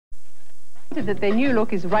that their new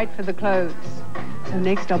look is right for the clothes. So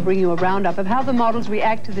next I'll bring you a roundup of how the models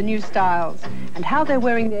react to the new styles and how they're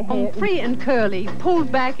wearing their hair free and curly,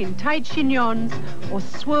 pulled back in tight chignons or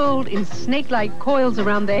swirled in snake-like coils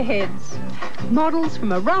around their heads. Models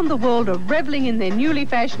from around the world are reveling in their newly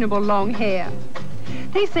fashionable long hair.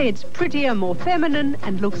 They say it's prettier, more feminine,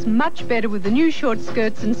 and looks much better with the new short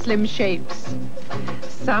skirts and slim shapes.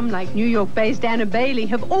 Some, like New York-based Anna Bailey,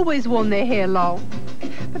 have always worn their hair long.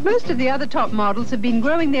 But most of the other top models have been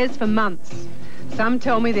growing theirs for months. Some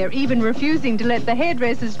tell me they're even refusing to let the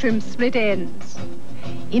hairdressers trim split ends.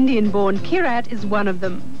 Indian-born Kirat is one of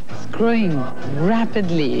them. It's growing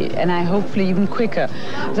rapidly, and hopefully even quicker.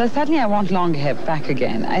 So suddenly I want long hair back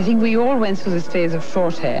again. I think we all went through this phase of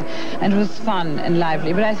short hair, and it was fun and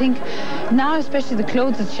lively. But I think now especially the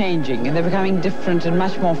clothes are changing, and they're becoming different and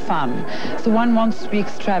much more fun. So one wants to be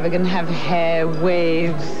extravagant, have hair,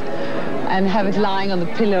 waves, and have it lying on the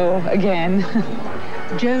pillow again.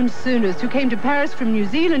 Joan Sooners, who came to Paris from New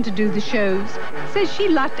Zealand to do the shows, says she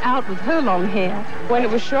lucked out with her long hair. When it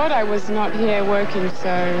was short, I was not here working,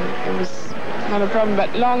 so it was not a problem.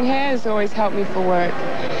 But long hair has always helped me for work,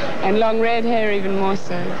 and long red hair even more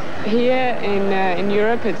so. Here in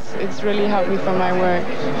Europe, it's really helped me for my work.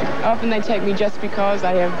 Often they take me just because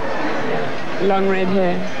I have long red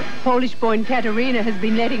hair. Polish-born Katerina has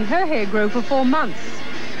been letting her hair grow for 4 months.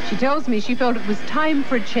 She tells me she felt it was time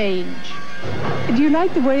for a change. Do you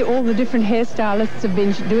like the way all the different hairstylists have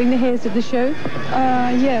been doing the hairs at the show?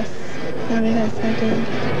 Yes. Oh, yes, I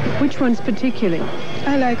do. Which ones particularly?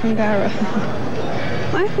 I like Angara.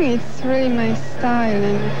 I think it's really my style,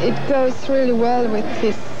 and it goes really well with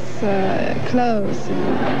his clothes.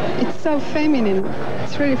 It's so feminine.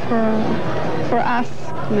 It's really for us,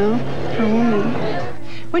 you know, for women.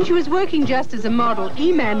 When she was working just as a model,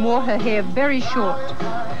 E-Man wore her hair very short.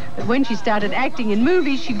 But when she started acting in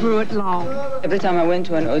movies, she grew it long. Every time I went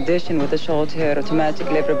to an audition with the short hair,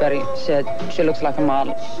 automatically everybody said, she looks like a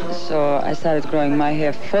model. So I started growing my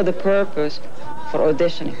hair for the purpose for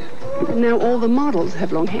auditioning. Now all the models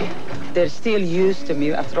have long hair. They're still used to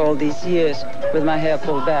me after all these years with my hair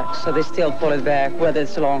pulled back, so they still pull it back, whether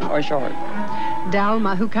it's long or short.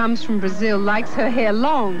 Dalma, who comes from Brazil, likes her hair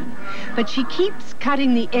long, but she keeps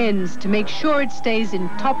cutting the ends to make sure it stays in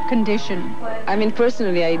top condition. I mean,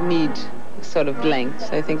 personally, I need sort of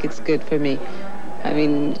length. I think it's good for me. I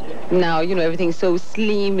mean, now, you know, everything's so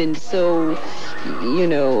slim and so, you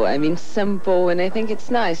know, I mean, simple, and I think it's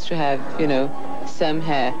nice to have, you know, some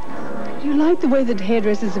hair. Do you like the way that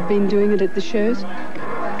hairdressers have been doing it at the shows?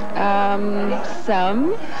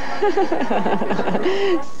 Some.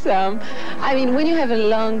 Some. I mean, when you have a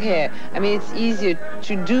long hair, I mean, it's easier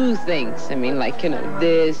to do things. I mean, like, you know,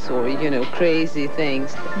 this or, you know, crazy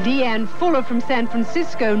things. Deanne Fuller from San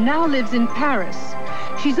Francisco now lives in Paris.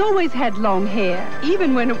 She's always had long hair,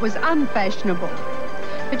 even when it was unfashionable.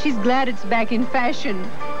 But she's glad it's back in fashion,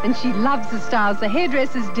 and she loves the styles the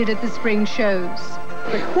hairdressers did at the spring shows.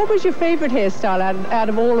 What was your favorite hairstyle out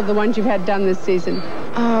of all of the ones you've had done this season?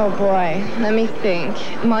 Oh, boy. Let me think.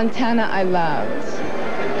 Montana I loved.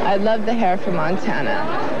 I love the hair from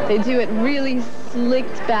Montana. They do it really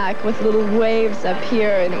slicked back with little waves up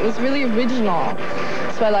here, and it was really original.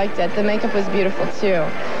 So I liked it. The makeup was beautiful, too.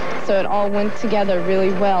 So it all went together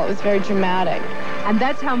really well. It was very dramatic. And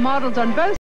that's how models on both